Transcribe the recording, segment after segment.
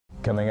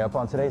Coming up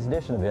on today's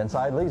edition of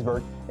Inside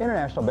Leesburg,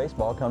 international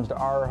baseball comes to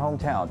our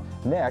hometown.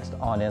 Next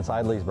on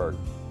Inside Leesburg.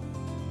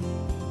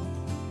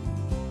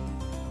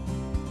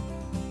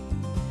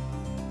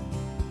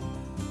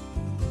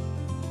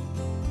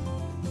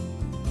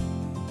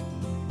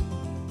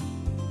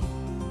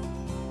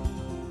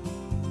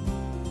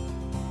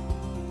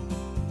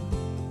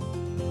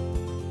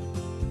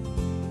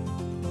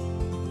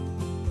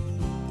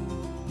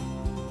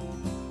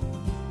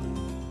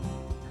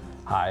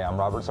 Hi, I'm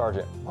Robert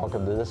Sargent.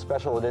 Welcome to this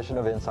special edition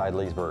of Inside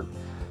Leesburg.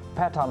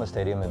 Pat Thomas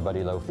Stadium in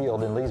Buddy Lowe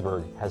Field in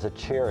Leesburg has a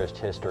cherished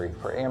history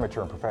for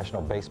amateur and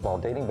professional baseball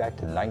dating back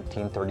to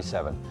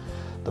 1937.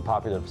 The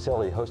popular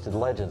facility hosted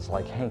legends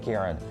like Hank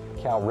Aaron,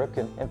 Cal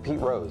Ripken, and Pete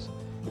Rose.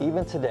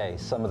 Even today,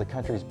 some of the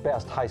country's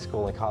best high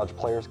school and college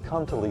players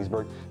come to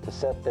Leesburg to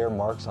set their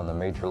marks on the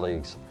major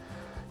leagues.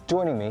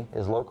 Joining me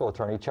is local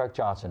attorney Chuck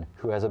Johnson,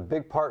 who has a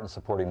big part in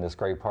supporting this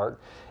great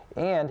park,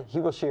 and he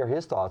will share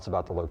his thoughts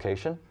about the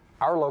location,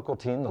 our local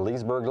team, the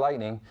Leesburg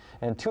Lightning,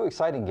 and two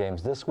exciting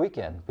games this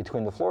weekend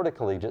between the Florida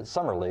Collegiate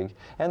Summer League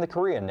and the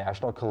Korean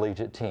National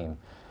Collegiate team.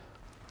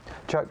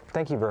 Chuck,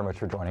 thank you very much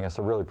for joining us.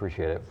 I really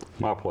appreciate it.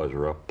 My pleasure,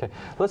 Rob. Okay,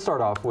 let's start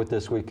off with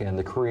this weekend.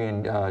 The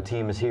Korean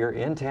team is here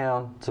in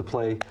town to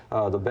play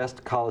the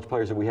best college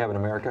players that we have in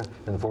America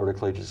in the Florida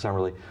Collegiate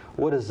Summer League.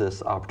 What is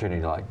this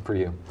opportunity like for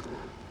you?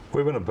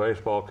 We've been a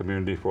baseball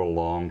community for a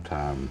long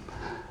time.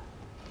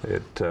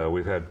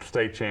 We've had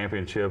state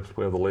championships.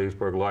 We have the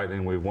Leesburg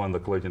Lightning. We've won the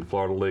Collegiate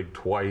Florida League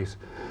twice.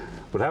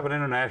 But have an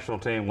international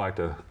team like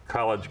the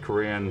College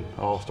Korean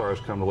All-Stars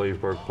come to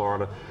Leesburg,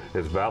 Florida,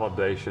 is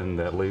validation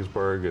that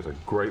Leesburg is a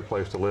great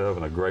place to live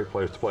and a great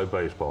place to play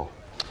baseball.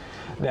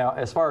 Now,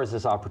 as far as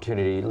this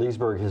opportunity,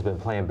 Leesburg has been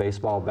playing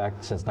baseball back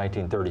since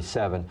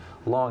 1937.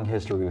 Long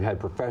history. We've had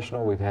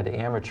professional, we've had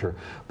amateur.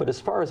 But as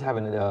far as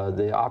having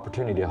the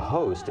opportunity to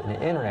host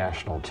an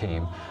international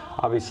team,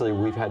 obviously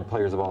we've had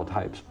players of all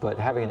types, but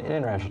having an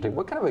international team,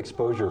 what kind of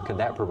exposure can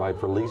that provide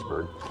for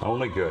Leesburg?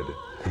 Only good.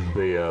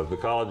 The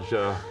college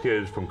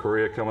kids from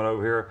Korea coming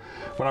over here,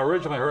 when I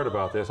originally heard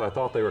about this, I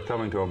thought they were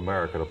coming to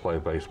America to play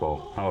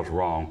baseball. I was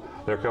wrong.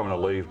 They're coming to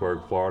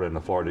Leesburg, Florida, in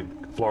the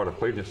Florida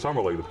Collegiate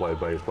Summer League to play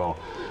baseball.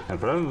 And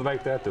for them to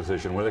make that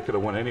decision, where they could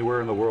have went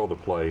anywhere in the world to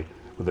play,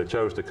 but they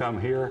chose to come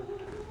here,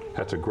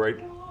 that's a great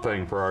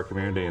thing for our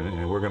community,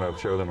 and we're going to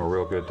show them a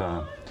real good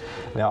time.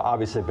 Now,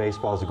 obviously,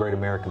 baseball is a great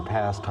American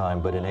pastime,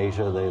 but in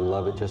Asia, they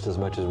love it just as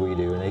much as we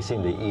do, and they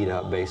seem to eat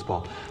up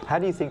baseball. How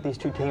do you think these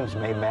two teams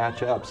may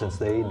match up since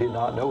they do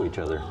not know each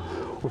other?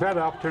 We've had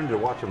the opportunity to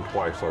watch them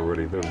twice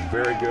already. They're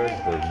very good.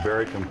 They're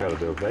very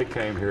competitive. They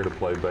came here to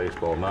play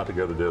baseball, not to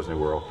go to Disney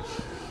World.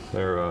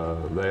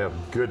 They have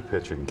good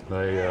pitching.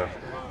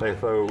 They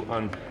throw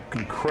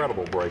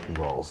incredible breaking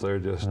balls. They're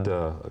just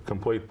a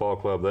complete ball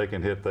club. They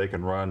can hit, they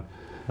can run,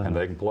 and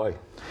they can play.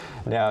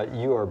 Now,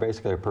 you are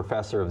basically a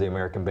professor of the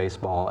American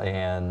baseball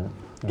and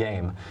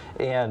game,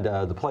 and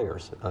the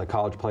players,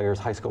 college players,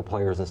 high school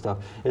players and stuff.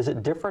 Is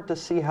it different to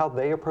see how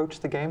they approach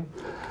the game?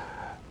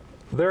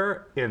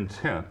 They're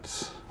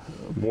intense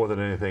more than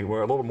anything.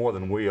 We're a little more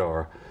than we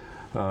are.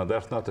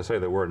 That's not to say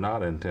that we're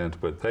not intense,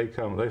 but they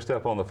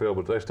step on the field,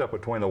 but they step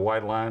between the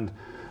white lines.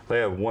 They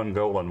have one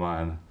goal in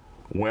mind: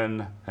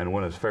 win, and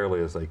win as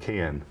fairly as they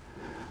can.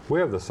 We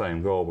have the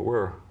same goal, but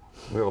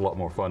we have a lot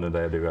more fun than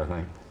they do, I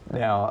think.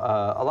 Now,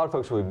 a lot of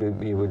folks would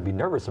be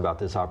nervous about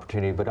this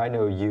opportunity, but I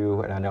know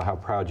you, and I know how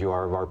proud you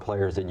are of our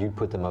players, that you'd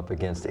put them up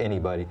against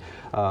anybody.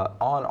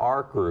 On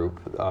our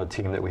group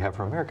team that we have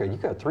from America,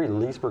 you've got 3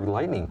 Leesburg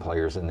Lightning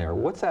players in there.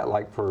 What's that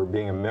like for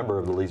being a member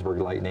of the Leesburg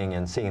Lightning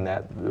and seeing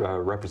that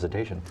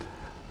representation?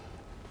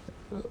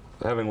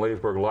 Having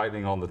Leesburg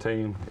Lightning on the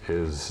team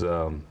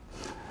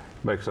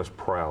makes us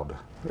proud.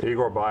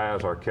 Igor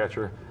Baez, our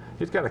catcher,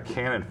 he's got a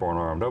cannon for an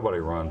arm. Nobody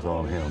runs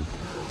on him.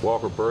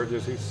 Walker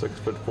Burgess, he's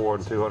 6'4"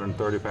 and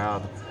 230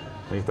 pounds.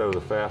 And he throws a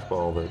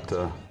fastball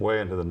that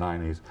way into the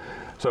 90s.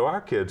 So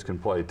our kids can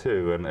play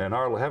too, and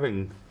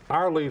having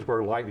our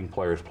Leesburg Lightning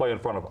players play in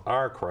front of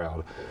our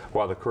crowd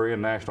while the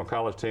Korean National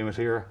College team is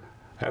here,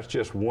 that's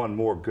just one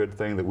more good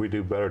thing that we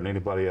do better than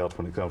anybody else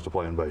when it comes to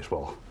playing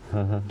baseball.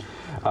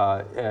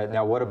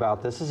 Now, what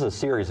about, this is a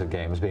series of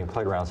games being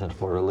played around Central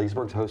Florida.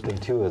 Leesburg's hosting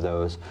 2 of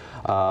those.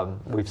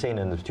 We've seen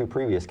in the 2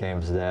 previous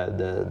games that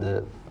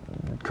the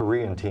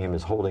Korean team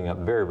is holding up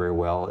very, very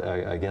well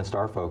against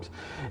our folks.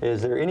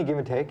 Is there any give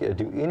and take?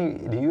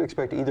 Do you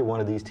expect either one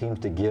of these teams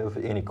to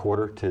give any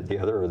quarter to the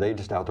other, or are they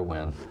just out to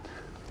win?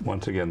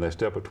 Once again, they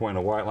step between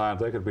the white lines.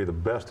 They could be the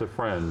best of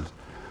friends,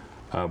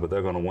 but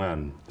they're going to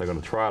win. They're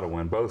going to try to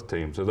win, both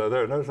teams. So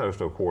there's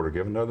no quarter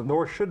given,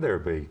 nor should there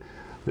be.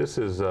 This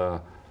is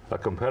a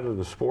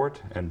competitive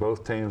sport, and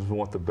both teams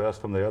want the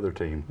best from the other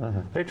team.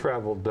 They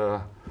traveled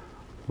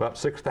about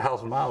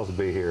 6,000 miles to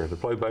be here to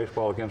play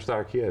baseball against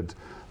our kids.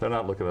 They're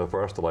not looking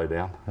for us to lay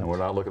down, and we're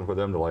not looking for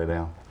them to lay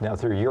down. Now,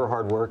 through your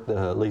hard work,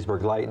 the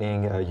Leesburg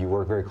Lightning, you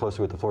work very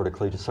closely with the Florida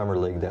Collegiate Summer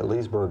League, that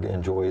Leesburg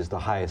enjoys the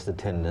highest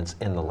attendance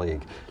in the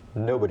league.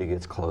 Nobody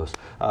gets close.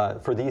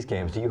 For these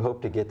games, do you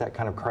hope to get that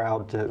kind of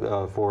crowd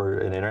for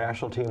an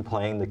international team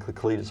playing the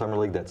Collegiate Summer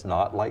League that's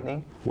not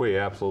Lightning? We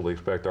absolutely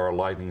expect our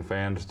Lightning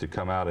fans to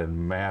come out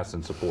en masse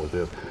and support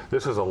this.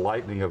 This is a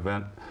Lightning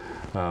event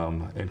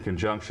in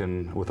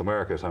conjunction with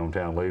America's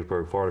hometown,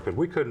 Leesburg, Florida, because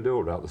we couldn't do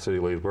it without the city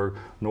of Leesburg,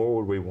 nor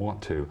would we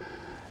want to.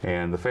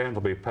 And the fans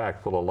will be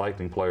packed full of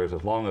Lightning players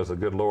as long as the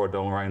good Lord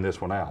don't rain this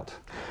one out.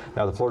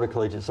 Now, the Florida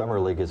Collegiate Summer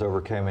League is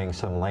overcoming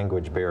some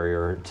language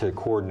barrier to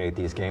coordinate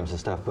these games and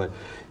stuff, but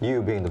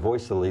you, being the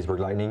voice of the Leesburg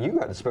Lightning, you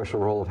got a special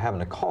role of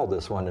having to call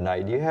this one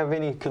tonight. Do you have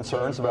any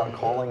concerns about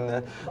calling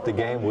the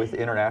game with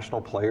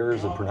international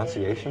players and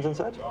pronunciations and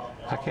such?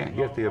 I can't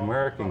get the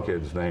American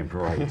kids' names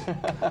right.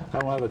 I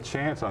don't have a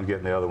chance on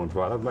getting the other ones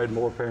right. I've made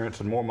more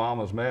parents and more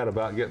mamas mad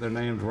about getting their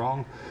names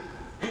wrong.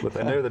 But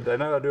they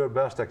know I do the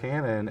best I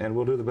can, and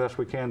we'll do the best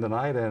we can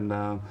tonight. And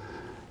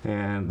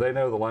they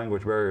know the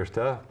language barrier is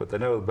tough, but they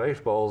know the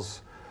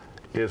baseballs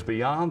is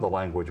beyond the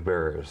language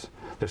barriers.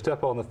 They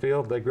step on the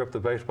field, they grip the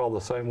baseball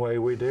the same way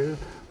we do,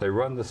 they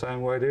run the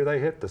same way we do, they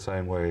hit the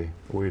same way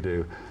we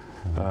do.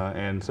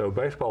 And so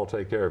baseball will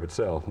take care of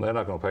itself. They're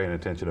not going to pay any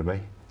attention to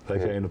me. They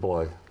came to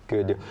play.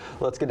 Good deal.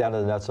 Let's get down to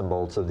the nuts and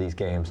bolts of these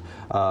games.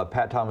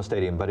 Pat Thomas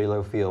Stadium, Buddy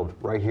Lowe Field,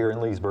 right here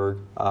in Leesburg,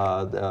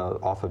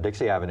 off of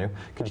Dixie Avenue.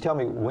 Could you tell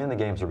me when the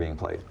games are being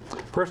played?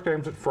 First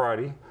game's at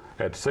Friday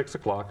at 6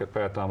 o'clock at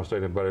Pat Thomas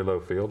Stadium, Buddy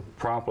Lowe Field.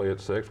 Promptly at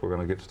 6, we're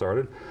going to get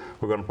started.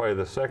 We're going to play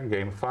the second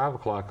game at 5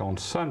 o'clock on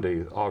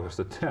Sunday, August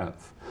the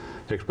 10th.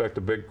 Expect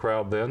a big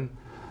crowd then.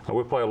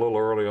 We play a little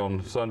early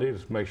on Sunday to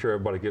make sure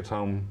everybody gets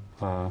home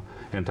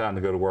in time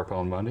to go to work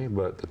on Monday,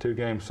 but the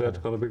two-game set's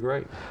going to be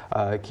great.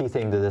 Key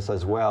thing to this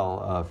as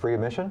well, free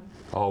admission?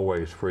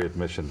 Always free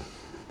admission.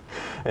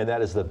 And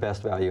that is the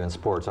best value in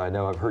sports. I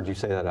know I've heard you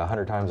say that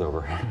 100 times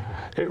over.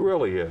 It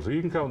really is.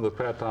 You can come to the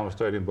Pat Thomas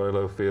Stadium, Buddy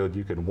Lowe Field.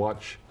 You can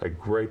watch a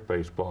great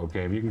baseball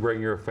game. You can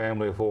bring your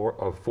family of four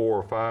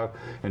or five,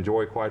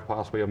 enjoy quite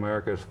possibly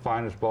America's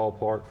finest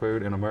ballpark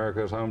food in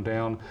America's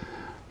hometown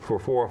for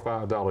 $4 or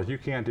 $5. You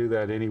can't do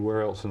that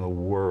anywhere else in the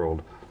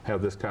world,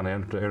 have this kind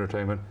of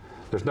entertainment.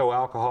 There's no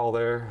alcohol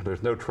there,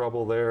 there's no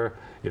trouble there.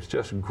 It's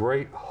just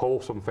great,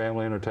 wholesome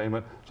family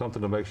entertainment,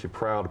 something that makes you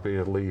proud to be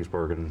at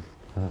Leesburg.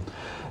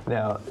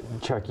 Now,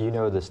 Chuck, you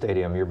know the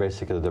stadium. You're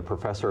basically the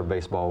professor of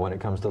baseball when it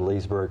comes to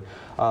Leesburg.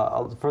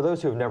 For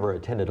those who have never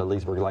attended a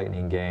Leesburg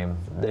Lightning game,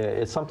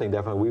 it's something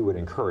definitely we would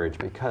encourage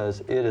because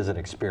it is an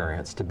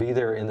experience to be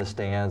there in the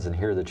stands and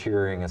hear the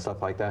cheering and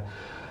stuff like that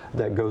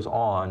goes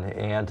on,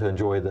 and to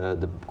enjoy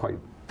the quite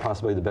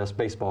possibly the best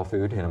baseball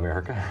food in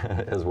America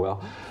as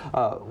well.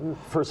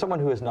 For someone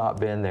who has not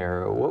been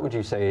there, what would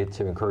you say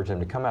to encourage them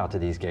to come out to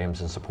these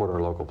games and support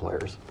our local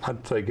players?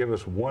 I'd say give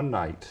us one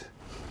night.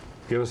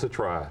 Give us a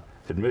try.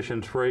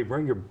 Admission's free.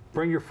 Bring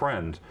your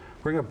friends.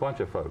 Bring a bunch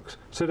of folks.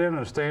 Sit in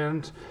the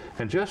stands,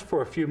 and just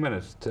for a few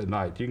minutes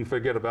tonight, you can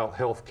forget about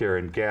health care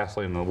and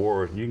gasoline and the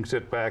wars. You can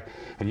sit back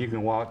and you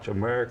can watch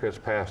America's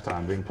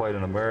pastime being played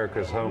in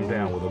America's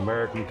hometown with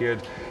American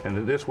kids,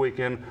 and this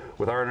weekend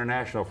with our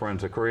international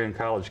friends, the Korean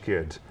college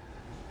kids.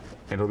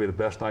 And it'll be the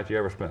best night you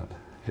ever spent.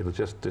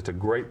 It's a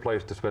great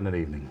place to spend an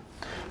evening.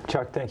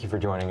 Chuck, thank you for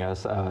joining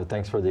us.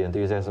 Thanks for the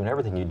enthusiasm and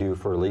everything you do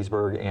for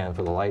Leesburg and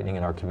for the Lightning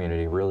in our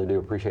community. Really do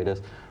appreciate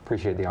us.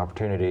 Appreciate the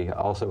opportunity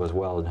also as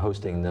well in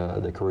hosting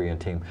the Korean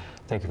team.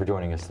 Thank you for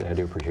joining us today. I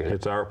do appreciate it.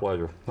 It's our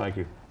pleasure. Thank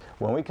you.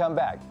 When we come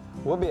back,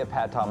 we'll be at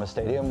Pat Thomas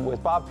Stadium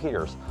with Bob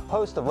Peters,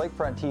 host of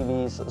Lakefront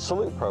TV's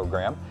Salute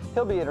program.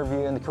 He'll be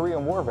interviewing the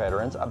Korean War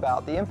veterans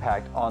about the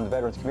impact on the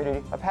veterans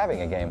community of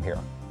having a game here.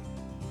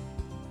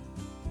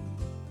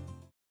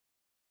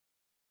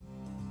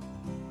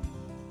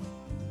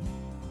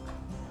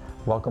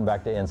 Welcome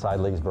back to Inside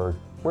Leesburg.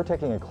 We're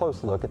taking a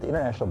close look at the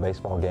international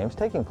baseball games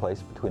taking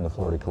place between the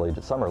Florida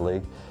Collegiate Summer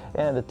League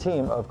and a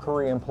team of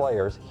Korean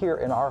players here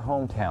in our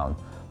hometown.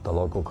 The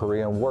local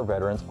Korean War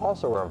veterans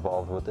also are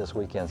involved with this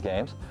weekend's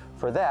games.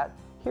 For that,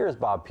 here's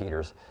Bob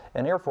Peters,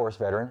 an Air Force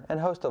veteran and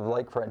host of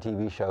Lakefront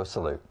TV show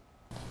Salute.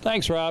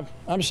 Thanks, Rob.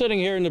 I'm sitting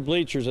here in the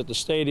bleachers at the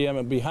stadium,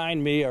 and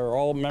behind me are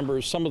all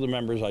members, some of the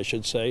members, I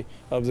should say,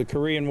 of the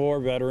Korean War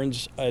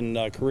veterans and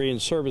Korean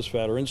service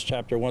veterans,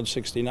 Chapter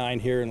 169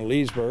 here in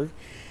Leesburg.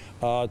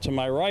 To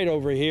my right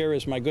over here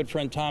is my good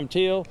friend Tom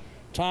Teal.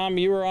 Tom,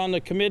 you were on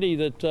the committee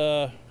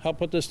that helped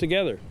put this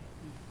together.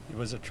 It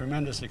was a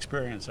tremendous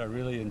experience. I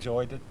really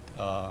enjoyed it.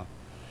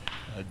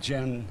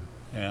 Jen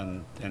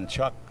and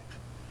Chuck,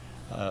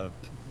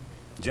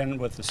 Jen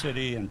with the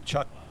city and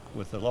Chuck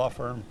with the law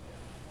firm,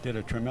 did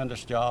a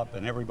tremendous job,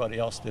 and everybody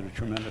else did a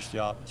tremendous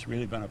job. It's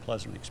really been a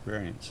pleasant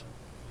experience.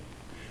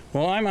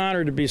 Well, I'm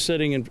honored to be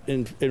sitting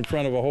in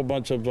front of a whole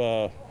bunch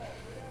of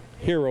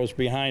heroes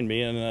behind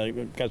me, and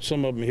I've got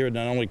some of them here,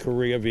 not only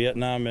Korea,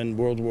 Vietnam, and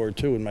World War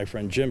II, and my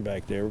friend Jim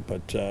back there.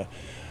 But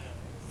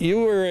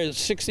You were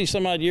 60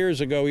 some odd years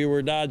ago, you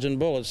were dodging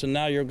bullets, and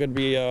now you're going to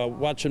be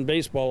watching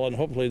baseball, and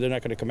hopefully they're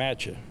not going to come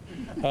at you.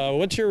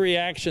 What's your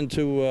reaction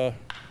to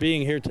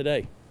being here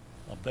today?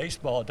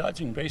 Well,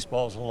 dodging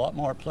baseball is a lot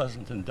more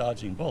pleasant than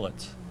dodging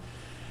bullets.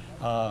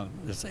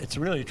 It's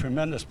really a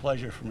tremendous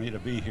pleasure for me to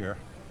be here,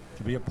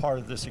 to be a part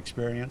of this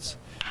experience,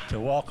 to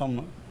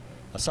welcome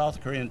a South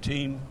Korean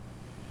team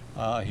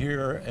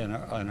here and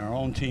our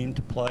own team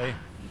to play.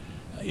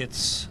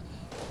 It's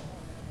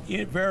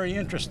very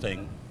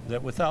interesting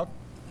that without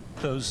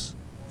those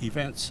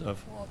events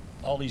of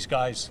all these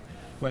guys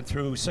went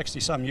through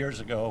 60-some years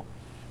ago,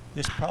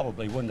 this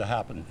probably wouldn't have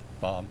happened,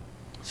 Bob.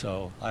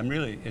 So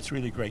it's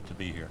really great to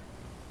be here.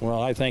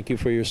 Well, I thank you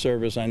for your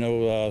service. I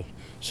know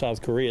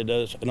South Korea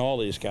does, and all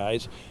these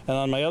guys. And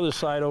on my other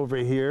side over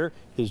here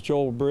is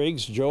Joel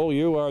Briggs. Joel,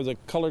 you are the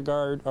color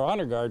guard or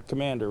honor guard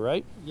commander,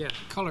 right? Yes,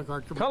 color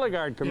guard commander. Color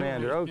guard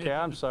commander. Okay,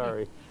 I'm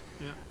sorry.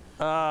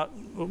 Yeah.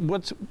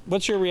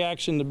 What's your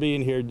reaction to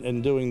being here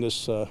and doing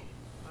this?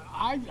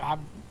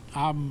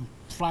 I'm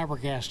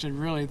flabbergasted,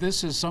 really.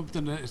 This is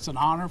something that it's an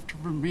honor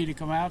for me to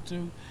come out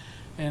to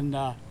and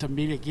to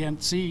meet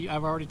again. See,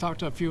 I've already talked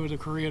to a few of the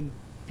Korean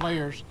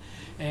players,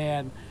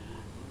 and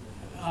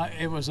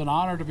it was an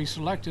honor to be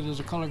selected as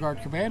a color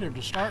guard commander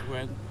to start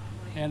with,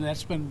 and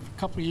that's been a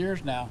couple of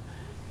years now.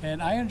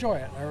 And I enjoy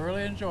it. I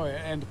really enjoy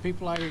it. And the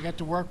people I get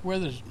to work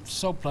with is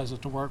so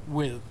pleasant to work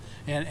with.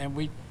 And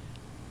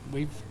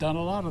we've done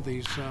a lot of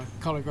these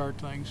color guard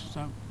things.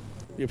 So.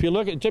 If you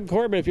look at Jim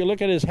Corbett, if you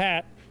look at his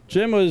hat,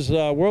 Jim was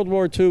World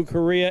War II,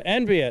 Korea,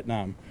 and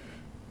Vietnam.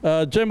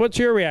 Jim, what's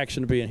your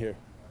reaction to being here?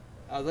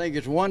 I think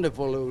it's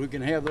wonderful that we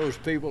can have those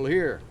people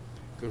here.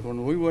 Because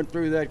when we went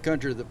through that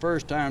country the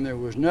first time, there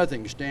was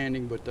nothing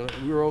standing, but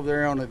we were over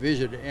there on a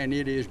visit, and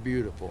it is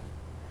beautiful.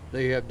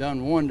 They have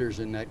done wonders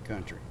in that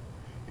country,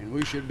 and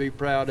we should be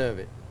proud of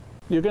it.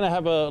 You're going to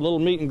have a little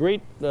meet and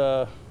greet,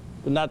 but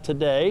not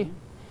today.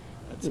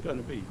 That's going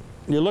to be.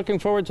 You're looking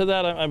forward to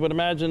that, I would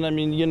imagine. I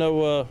mean, you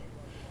know,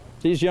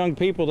 these young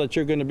people that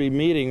you're going to be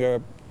meeting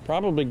are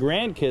probably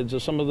grandkids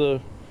of some of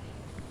the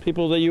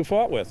people that you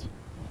fought with.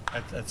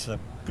 That's a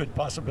good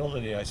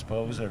possibility, I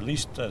suppose, or at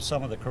least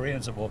some of the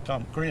Koreans that will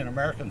come, Korean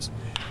Americans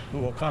who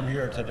will come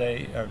here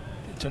today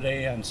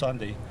and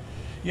Sunday.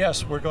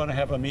 Yes, we're going to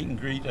have a meet and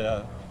greet,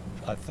 I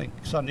think,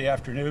 Sunday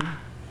afternoon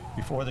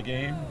before the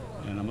game,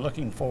 and I'm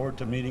looking forward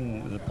to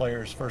meeting the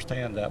players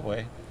firsthand that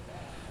way.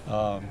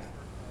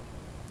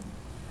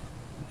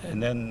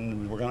 And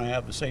then we're going to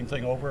have the same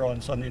thing over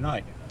on Sunday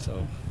night.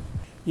 So.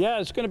 Yeah,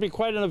 it's going to be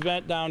quite an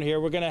event down here.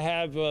 We're going to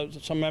have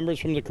some members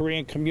from the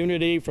Korean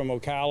community, from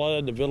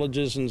Ocala, the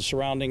villages and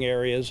surrounding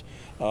areas.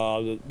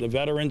 The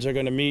veterans are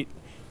going to meet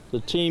the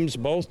teams,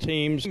 both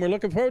teams. We're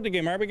looking forward to the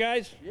game, aren't we,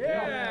 guys?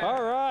 Yeah.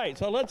 All right,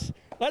 so let's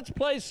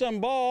play some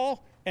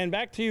ball. And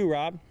back to you,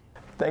 Rob.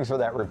 Thanks for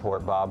that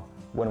report, Bob.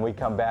 When we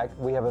come back,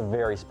 we have a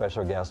very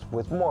special guest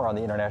with more on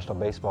the International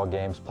Baseball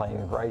Games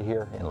playing right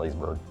here in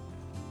Leesburg.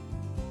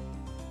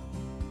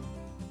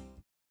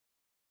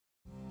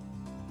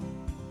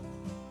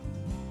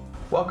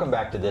 Welcome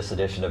back to this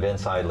edition of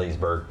Inside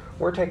Leesburg.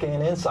 We're taking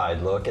an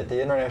inside look at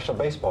the International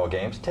Baseball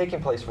Games taking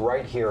place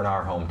right here in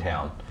our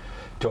hometown.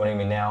 Joining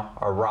me now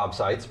are Rob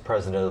Seitz,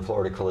 president of the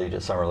Florida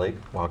Collegiate Summer League.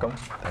 Welcome.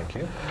 Thank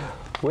you.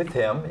 With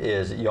him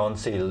is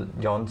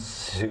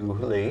Yeon-Soo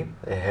Lee,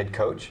 the head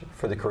coach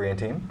for the Korean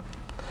team,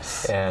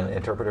 and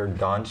interpreter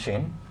Don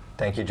Shin.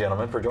 Thank you,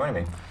 gentlemen, for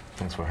joining me.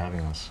 Thanks for having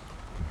us.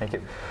 Thank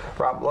you.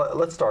 Rob,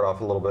 let's start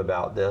off a little bit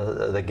about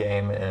the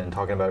game and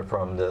talking about it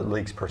from the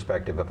league's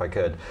perspective, if I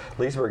could.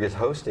 Leesburg is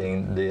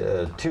hosting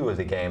two of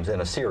the games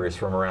in a series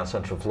from around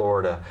Central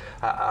Florida.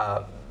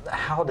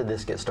 How did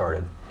this get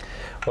started?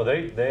 Well,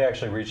 they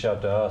actually reached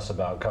out to us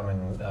about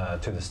coming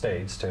to the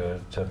States to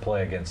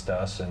play against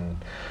us, and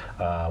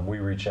we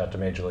reached out to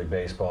Major League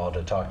Baseball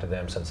to talk to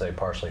them, since they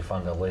partially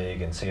fund the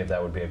league, and see if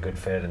that would be a good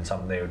fit and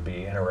something they would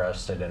be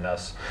interested in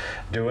us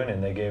doing,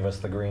 and they gave us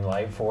the green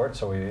light for it,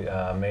 so we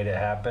made it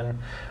happen,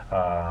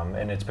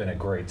 and it's been a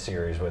great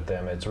series with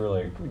them. It's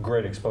really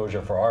great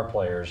exposure for our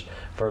players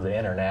for the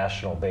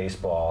international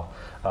baseball,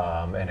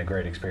 and a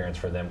great experience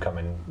for them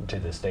coming to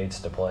the States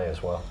to play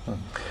as well.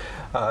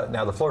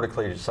 Now, the Florida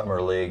Collegiate Summer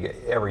League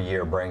every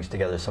year brings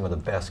together some of the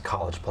best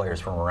college players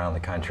from around the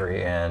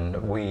country, and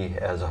we,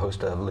 as a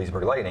host of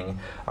Leesburg Lightning,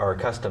 are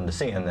accustomed to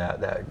seeing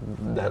that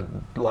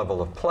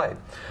level of play.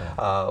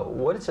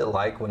 What is it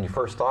like when you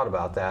first thought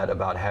about that,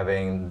 about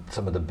having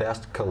some of the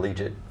best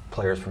collegiate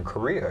players from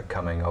Korea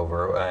coming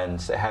over and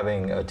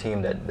having a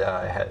team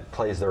that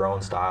plays their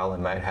own style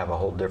and might have a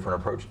whole different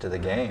approach to the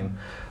game?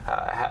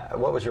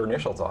 What was your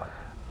initial thought?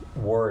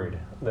 worried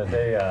that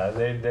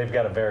they've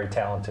got a very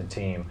talented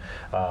team.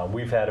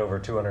 We've had over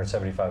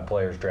 275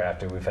 players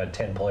drafted. We've had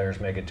 10 players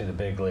make it to the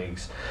big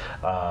leagues,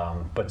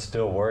 but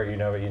still worry. You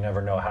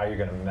never know how you're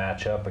going to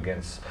match up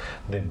against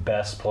the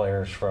best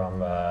players from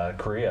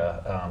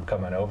Korea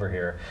coming over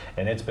here.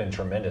 And it's been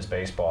tremendous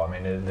baseball. I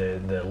mean,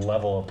 the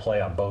level of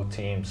play on both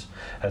teams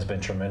has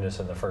been tremendous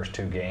in the first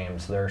 2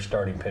 games. Their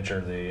starting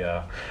pitcher,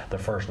 the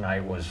first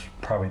night, was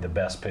probably the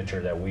best pitcher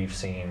that we've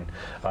seen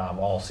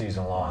all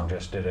season long.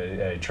 Just did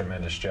a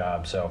tremendous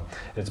job. So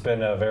it's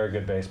been a very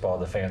good baseball.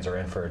 The fans are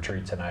in for a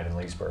treat tonight in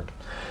Leesburg.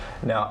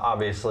 Now,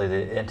 obviously,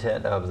 the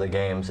intent of the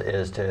games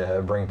is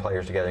to bring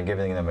players together and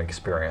giving them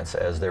experience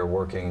as they're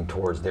working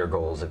towards their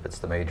goals, if it's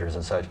the majors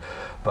and such.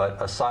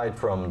 But aside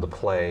from the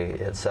play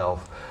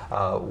itself,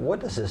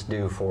 what does this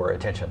do for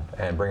attention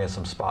and bringing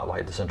some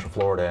spotlight to Central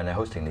Florida and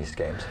hosting these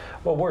games?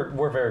 Well,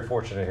 we're very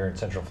fortunate here in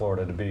Central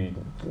Florida to be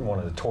one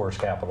of the tourist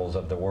capitals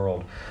of the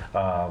world.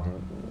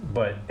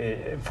 But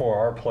for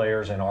our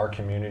players and our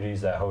communities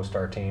that host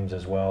our teams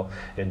as well,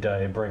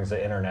 it brings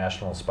the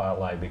international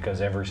spotlight, because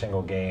every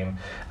single game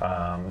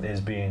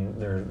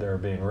they're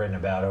being written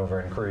about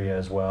over in Korea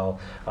as well.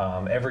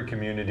 Every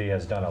community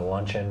has done a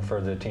luncheon for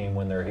the team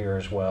when they're here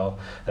as well.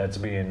 That's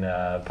being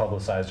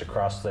publicized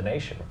across the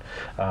nation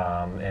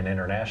and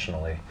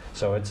internationally.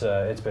 So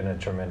it's been a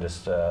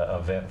tremendous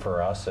event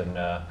for us, and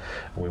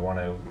we want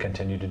to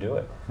continue to do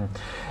it.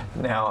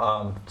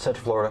 Now,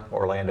 Central Florida,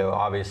 Orlando,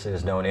 obviously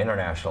is known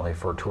internationally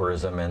for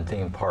tourism and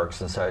theme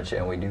parks and such,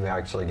 and we do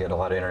actually get a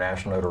lot of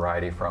international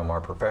notoriety from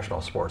our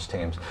professional sports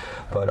teams.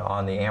 But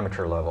on the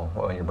amateur level,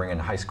 when you're bringing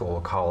high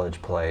school,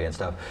 college play and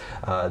stuff,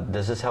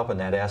 does this help in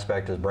that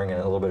aspect, is bringing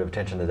a little bit of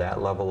attention to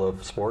that level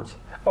of sports?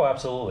 Oh,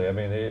 absolutely. I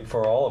mean,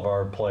 for all of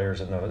our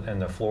players in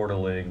the Florida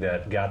League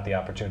that got the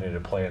opportunity to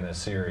play in this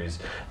series,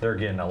 they're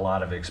getting a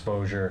lot of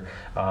exposure.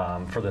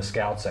 For the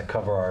scouts that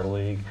cover our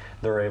league,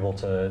 they're able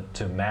to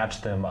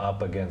match them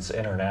up against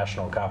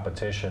international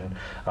competition,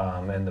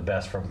 and the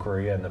best from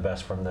Korea and the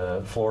best from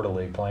the Florida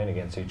League playing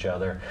against each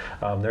other.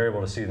 They're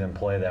able to see them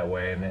play that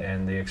way,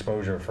 and the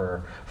exposure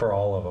for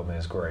all of them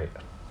is great.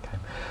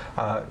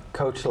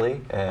 Coach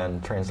Lee,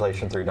 and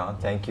translation through Don,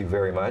 thank you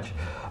very much.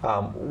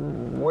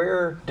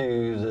 Where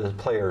do the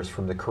players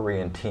from the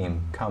Korean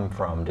team come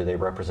from? Do they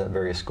represent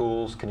various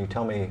schools? Can you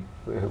tell me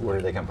where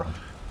do they come from?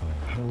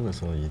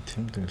 한국에서 이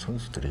팀들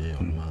선수들이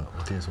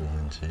어디에서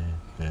오는지,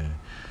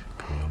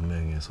 그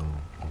연맹에서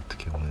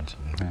어떻게 오는지.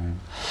 네.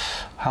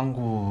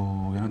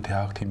 한국에는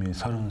대학팀이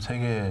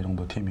 33개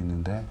정도 팀이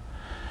있는데,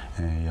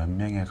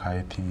 연맹의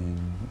가입팀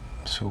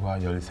수가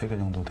 13개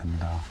정도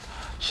됩니다.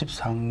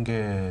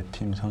 13개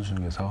팀 선수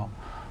중에서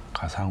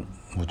가장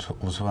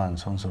우수한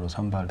선수로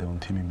선발되어 온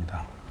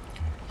팀입니다.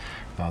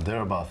 There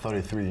are about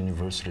 33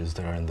 universities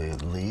that are in the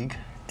league,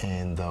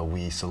 and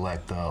we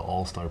select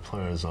all-star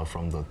players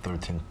from the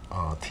 13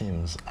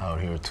 teams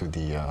out here to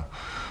the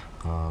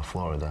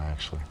Florida,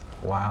 actually.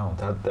 Wow,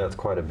 that's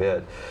quite a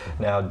bit.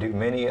 Now, do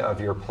many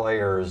of your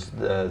players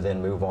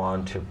then move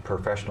on to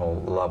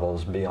professional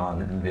levels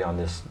beyond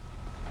this?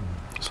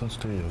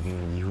 선수들이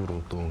여기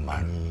이후로 또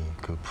많이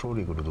그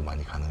프로리그로도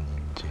많이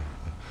가는지.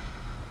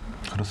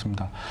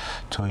 그렇습니다.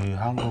 저희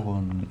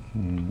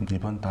한국은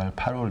이번 달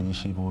 8월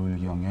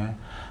 25일경에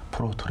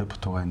프로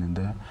드래프트가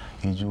있는데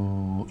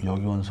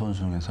여기 온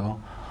선수 중에서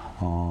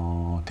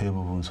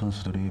대부분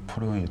선수들이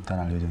프로에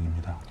입단할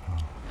예정입니다.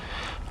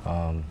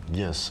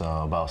 Yes,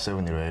 about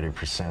 70 to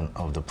 80%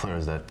 of the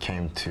players that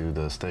came to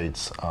the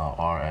States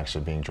are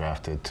actually being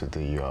drafted to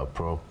the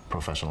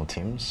professional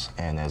teams.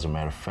 And as a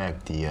matter of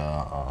fact,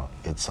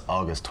 it's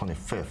August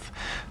 25th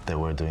that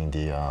we're doing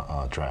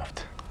the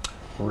draft.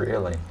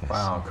 Really? Yes.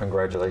 Wow,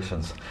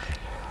 congratulations.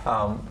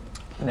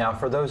 Now,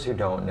 for those who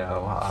don't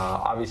know,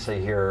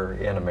 obviously here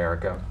in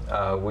America,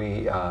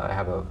 we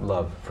have a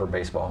love for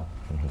baseball.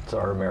 It's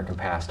our American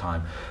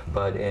pastime.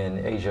 But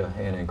in Asia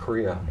and in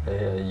Korea,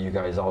 you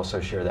guys also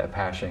share that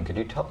passion. Could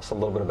you tell us a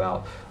little bit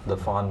about the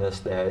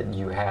fondness that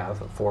you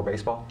have for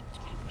baseball?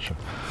 Sure.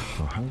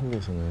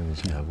 한국에서는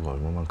이제 야구가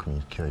얼마만큼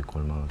인기가 있고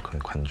얼마만큼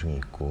관중이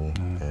있고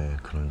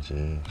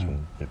그런지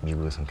좀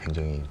미국에서는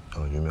굉장히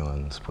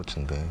유명한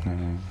스포츠인데.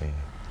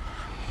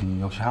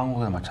 역시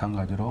한국과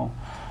마찬가지로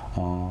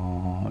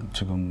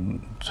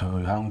지금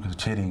저희 한국에서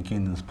제일 인기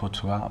있는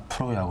스포츠가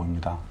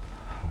프로야구입니다.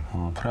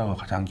 프로야구가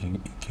가장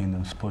인기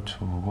있는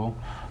스포츠고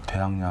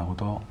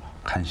대학야구도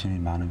관심이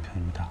많은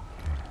편입니다.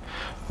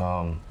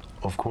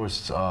 Of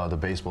course, the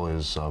baseball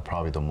is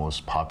probably the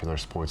most popular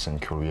sports in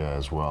Korea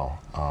as well.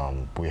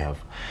 We have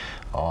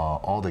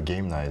all the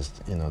game nights,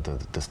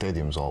 the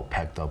stadiums all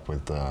packed up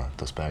with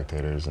the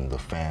spectators and the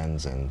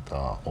fans, and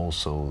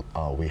also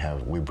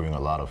we bring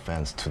a lot of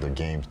fans to the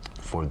game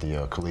for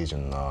the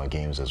collegiate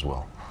games as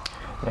well.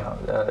 Now,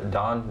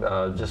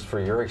 Don, just for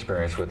your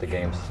experience with the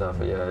games and stuff,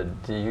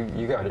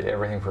 you got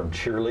everything from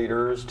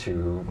cheerleaders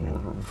to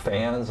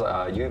fans.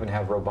 You even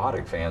have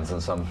robotic fans in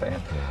some fans.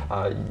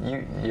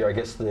 I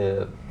guess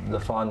the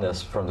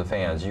fondness from the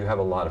fans, you have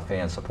a lot of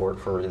fan support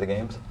for the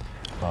games?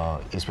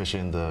 Especially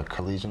in the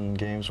collegiate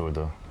games or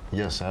the...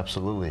 Yes,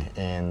 absolutely,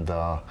 and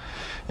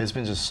it's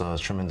been just a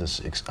tremendous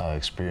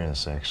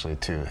experience actually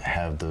to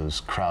have those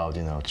crowd,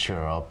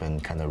 cheer up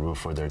and kind of root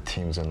for their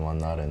teams and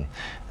whatnot, and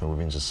we've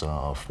been just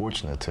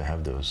fortunate to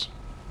have those.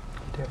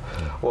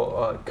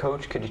 Well,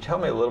 Coach, could you tell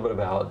me a little bit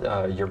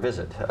about your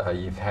visit?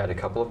 You've had a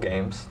couple of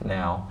games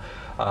now,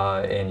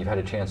 and you've had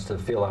a chance to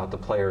feel out the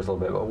players a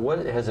little bit. But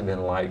what has it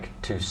been like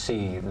to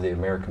see the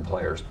American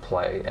players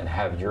play and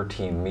have your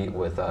team meet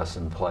with us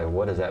and play?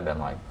 What has that been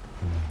like?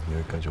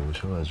 여기까지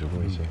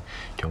오셔가지고 이제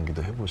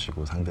경기도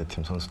해보시고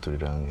상대팀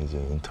선수들이랑 이제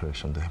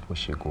인터랙션도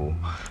해보시고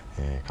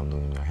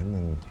감독님이랑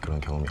했는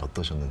그런 경험이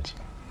어떠셨는지?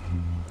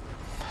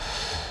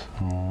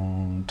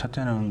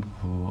 첫째는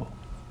그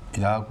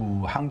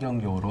야구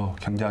환경적으로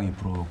굉장히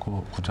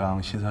부러웠고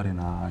구장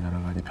시설이나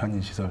여러 가지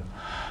편의 시설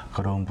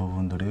그런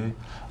부분들이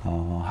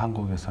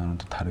한국에서는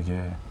또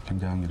다르게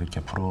굉장히 이렇게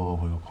부러워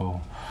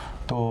보였고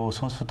또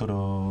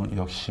선수들은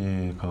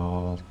역시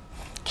그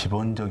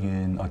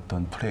기본적인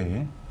어떤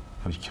플레이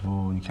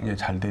기본이 굉장히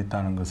잘 돼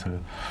있다는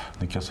것을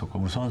느꼈었고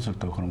우리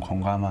선수들도 그런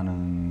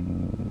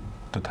공감하는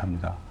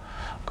듯합니다.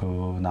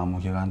 그 남은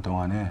기간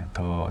동안에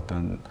더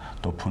어떤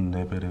높은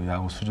레벨의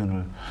야구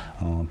수준을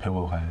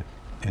배워갈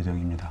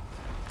예정입니다.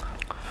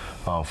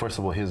 First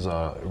of all, he's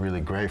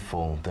really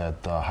grateful that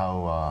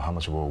how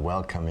much of a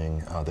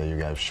welcoming that you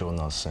guys have shown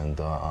us,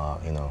 and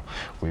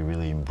we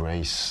really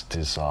embrace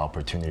this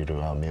opportunity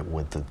to meet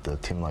with the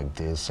team like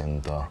this.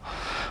 And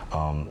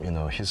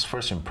his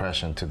first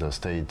impression to the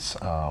States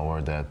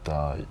were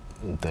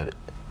that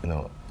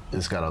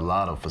it's got a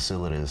lot of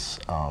facilities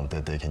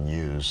that they can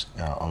use,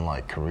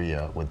 unlike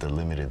Korea with the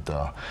limited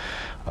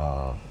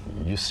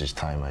usage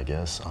time, I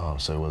guess.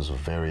 So it was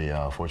very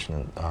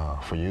fortunate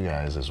for you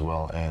guys as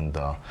well. And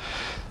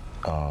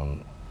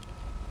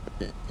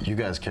you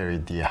guys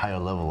carried the higher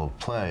level of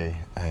play,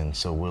 and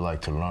so we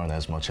like to learn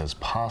as much as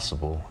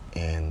possible.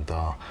 And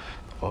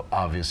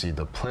obviously,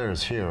 the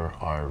players here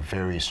are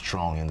very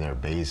strong in their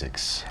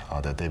basics.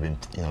 That they've been,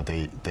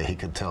 he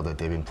could tell that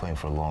they've been playing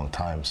for a long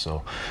time.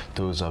 So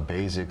those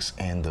basics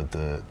and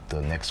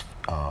the next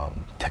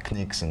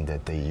techniques and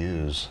that they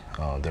use,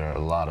 there are a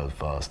lot of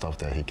stuff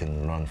that he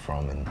can learn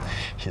from, and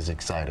he's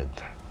excited.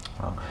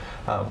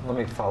 Let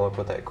me follow up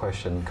with that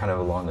question kind of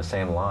along the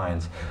same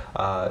lines.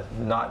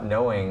 Not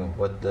knowing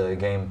what the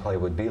gameplay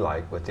would be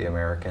like with the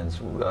Americans,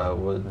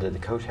 did the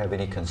coach have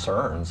any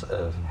concerns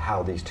of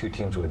how these two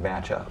teams would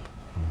match up?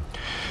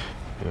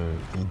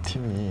 이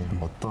팀이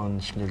어떤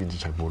실력인지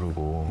잘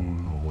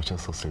모르고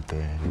오셨었을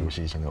때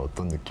오시기 전에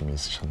어떤 느낌이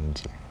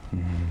있으셨는지.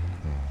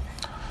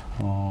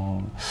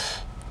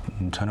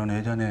 저는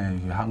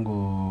예전에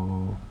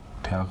한국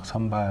대학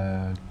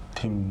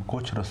선발팀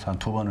코치로서 한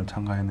 2번을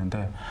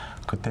참가했는데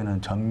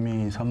그때는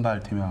전미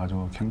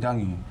선발팀이어가지고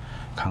굉장히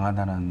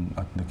강하다는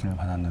느낌을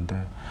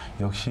받았는데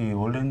역시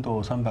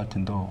올랜도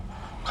선발팀도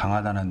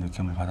강하다는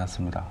느낌을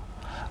받았습니다.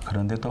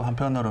 그런데 또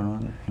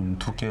한편으로는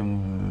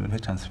 2게임을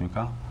했지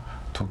않습니까?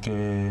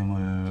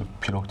 2게임을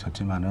비록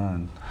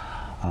졌지만은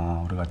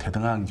우리가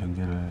대등한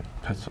경기를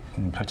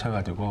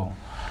펼쳐가지고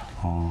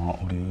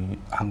우리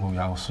한국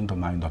야구 수준도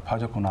많이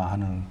높아졌구나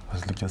하는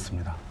것을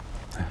느꼈습니다.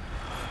 네.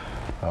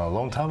 A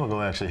long time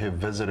ago, actually, he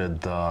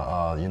visited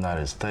the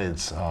United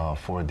States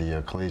for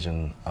the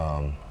Collegiate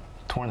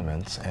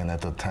tournaments, and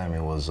at the time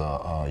it was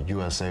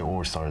USA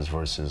All-Stars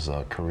versus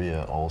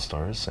Korea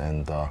All-Stars,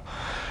 and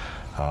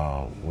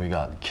we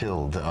got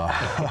killed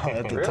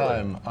at the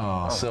time.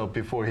 So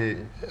before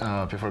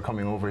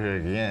coming over here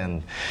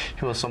again,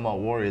 he was somewhat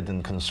worried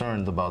and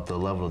concerned about the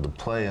level of the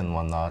play and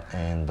whatnot.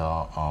 And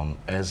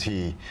as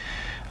he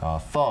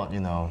thought,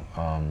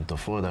 the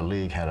Florida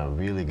League had a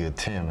really good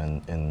team,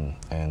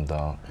 and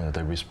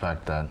they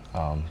respect that.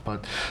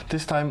 But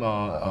this time,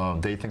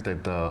 they think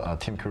that the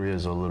Team Korea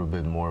is a little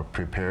bit more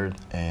prepared,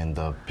 and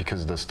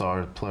because the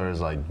star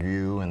players like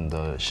you and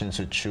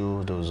Shin-Soo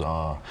Chu, those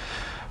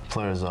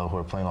players who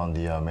are playing on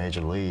the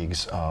major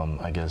leagues,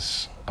 I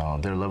guess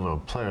their level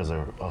of players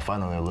are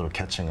finally a little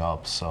catching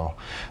up. So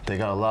they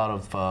got a lot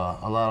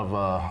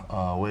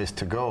of ways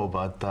to go,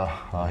 but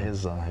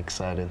he's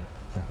excited.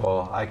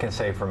 Well, I can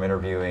say from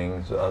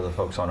interviewing the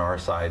folks on our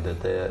side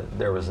that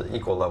there was an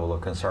equal level of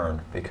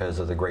concern because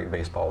of the great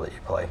baseball that you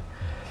play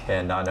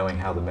and not knowing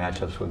how the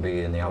matchups would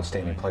be and the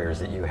outstanding players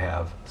that you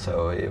have.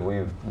 So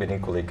we've been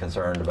equally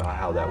concerned about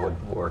how that would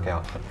work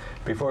out.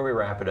 Before we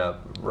wrap it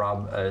up,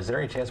 Rob, is there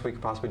any chance we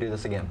could possibly do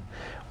this again?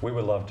 We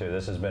would love to.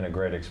 This has been a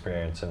great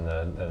experience in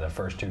the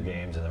first 2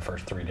 games and the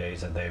first 3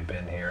 days that they've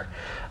been here.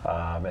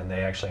 And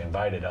they actually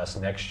invited us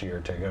next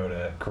year to go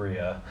to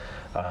Korea.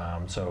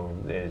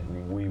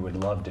 We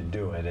would love to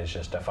do it. It's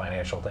just a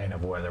financial thing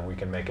of whether we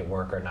can make it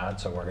work or not.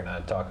 So we're going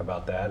to talk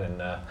about that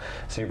and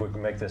see if we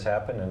can make this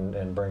happen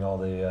and bring all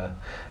the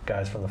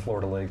guys from the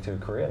Florida League to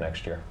Korea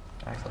next year.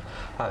 Excellent.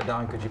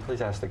 Don, could you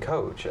please ask the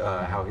coach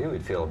how he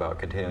would feel about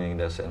continuing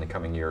this in the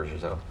coming years or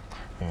so?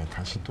 네,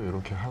 다시 또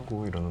이렇게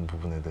하고 이러는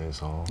부분에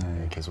대해서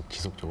계속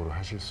지속적으로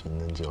하실 수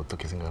있는지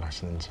어떻게 생각을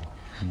하시는지.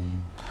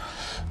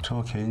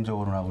 저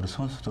개인적으로나 우리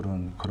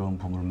선수들은 그런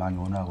부분을 많이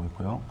원하고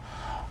있고요.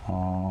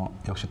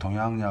 역시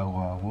동양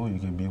야구하고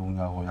이게 미국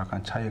야구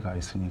약간 차이가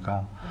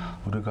있으니까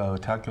우리가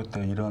대학교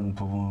때 이런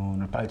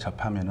부분을 빨리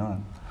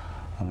접하면은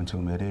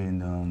지금 LA에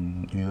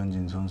있는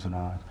유현진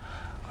선수나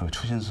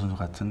추신 선수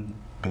같은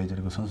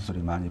메이저리그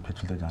선수들이 많이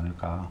배출되지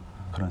않을까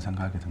그런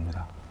생각이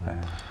듭니다. 네.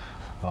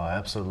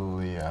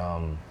 Absolutely.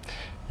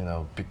 You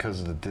know,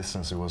 because of the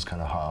distance, it was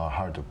kind of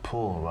hard to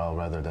pull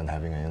rather than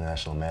having an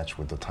international match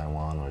with the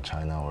Taiwan or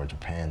China or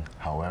Japan.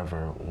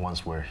 However,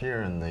 once we're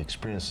here and the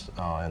experience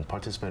and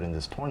participate in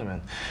this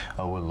tournament,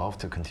 we'd love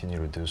to continue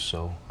to do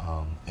so.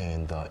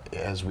 And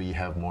as we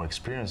have more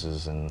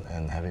experiences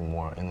and having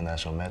more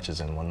international matches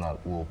and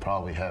whatnot, we'll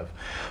probably have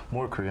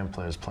more Korean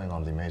players playing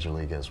on the major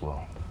league as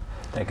well.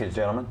 Thank you,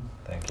 gentlemen.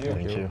 Thank you.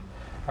 Thank you.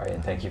 All right,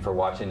 and thank you for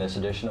watching this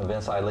edition of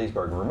Inside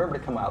Leesburg. Remember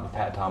to come out to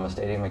Pat Thomas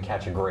Stadium and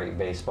catch a great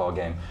baseball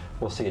game.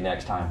 We'll see you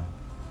next time.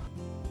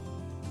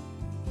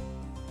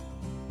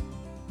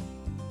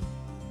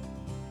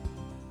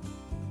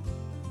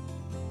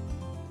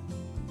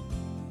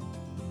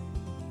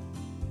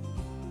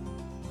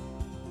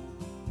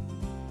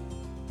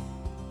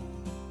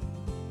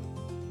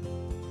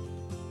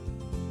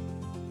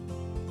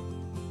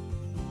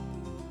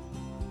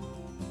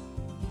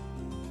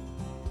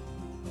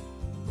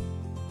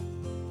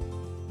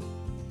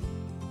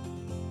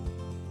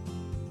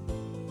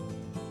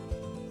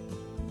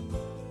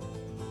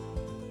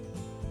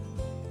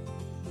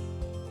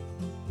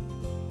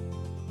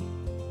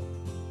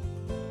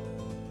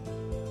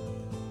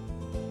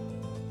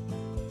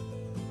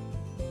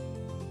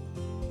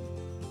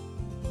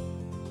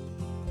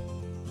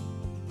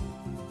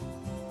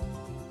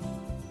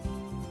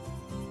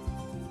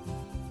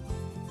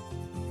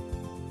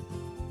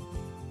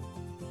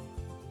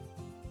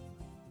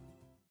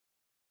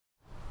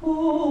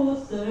 Oh,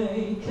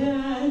 say,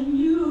 can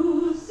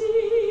you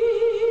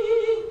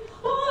see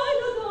by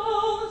the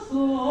dawn's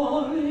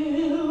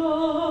early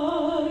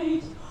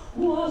light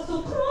what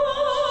so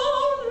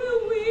proudly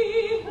we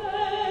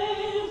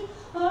hailed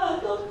at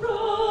the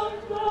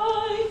front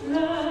lines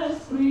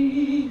last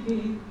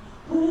spring,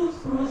 whose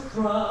cross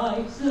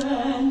stripes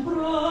and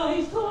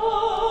bright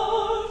stars